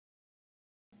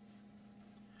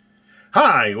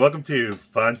Hi, welcome to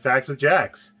Fun Facts with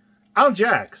Jax. I'm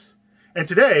Jax, and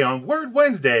today on Word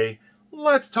Wednesday,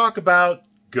 let's talk about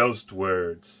ghost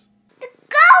words. The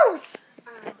ghost!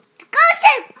 The ghost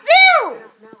is blue!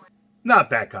 Not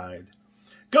that kind.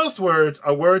 Ghost words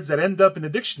are words that end up in the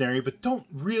dictionary but don't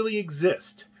really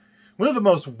exist. One of the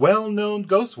most well-known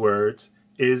ghost words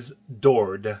is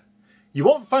dord. You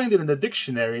won't find it in the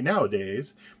dictionary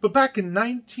nowadays, but back in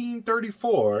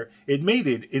 1934, it made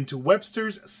it into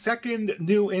Webster's second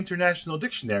New International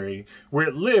Dictionary, where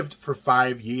it lived for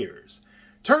 5 years.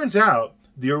 Turns out,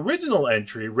 the original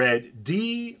entry read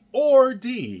D or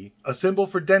D, a symbol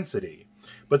for density,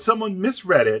 but someone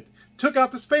misread it, took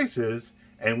out the spaces,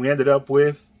 and we ended up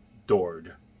with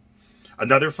dord.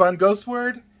 Another fun ghost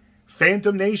word?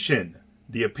 Phantomnation,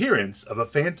 the appearance of a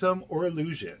phantom or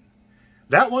illusion.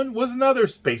 That one was another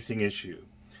spacing issue.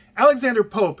 Alexander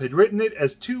Pope had written it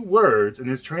as 2 words in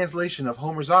his translation of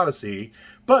Homer's Odyssey,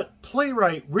 but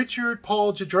playwright Richard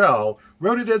Paul Jadrell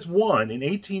wrote it as 1 in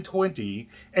 1820,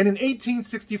 and in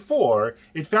 1864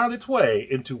 it found its way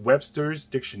into Webster's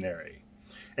dictionary.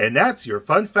 And that's your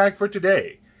fun fact for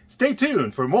today. Stay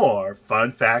tuned for more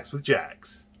Fun Facts with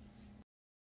Jax.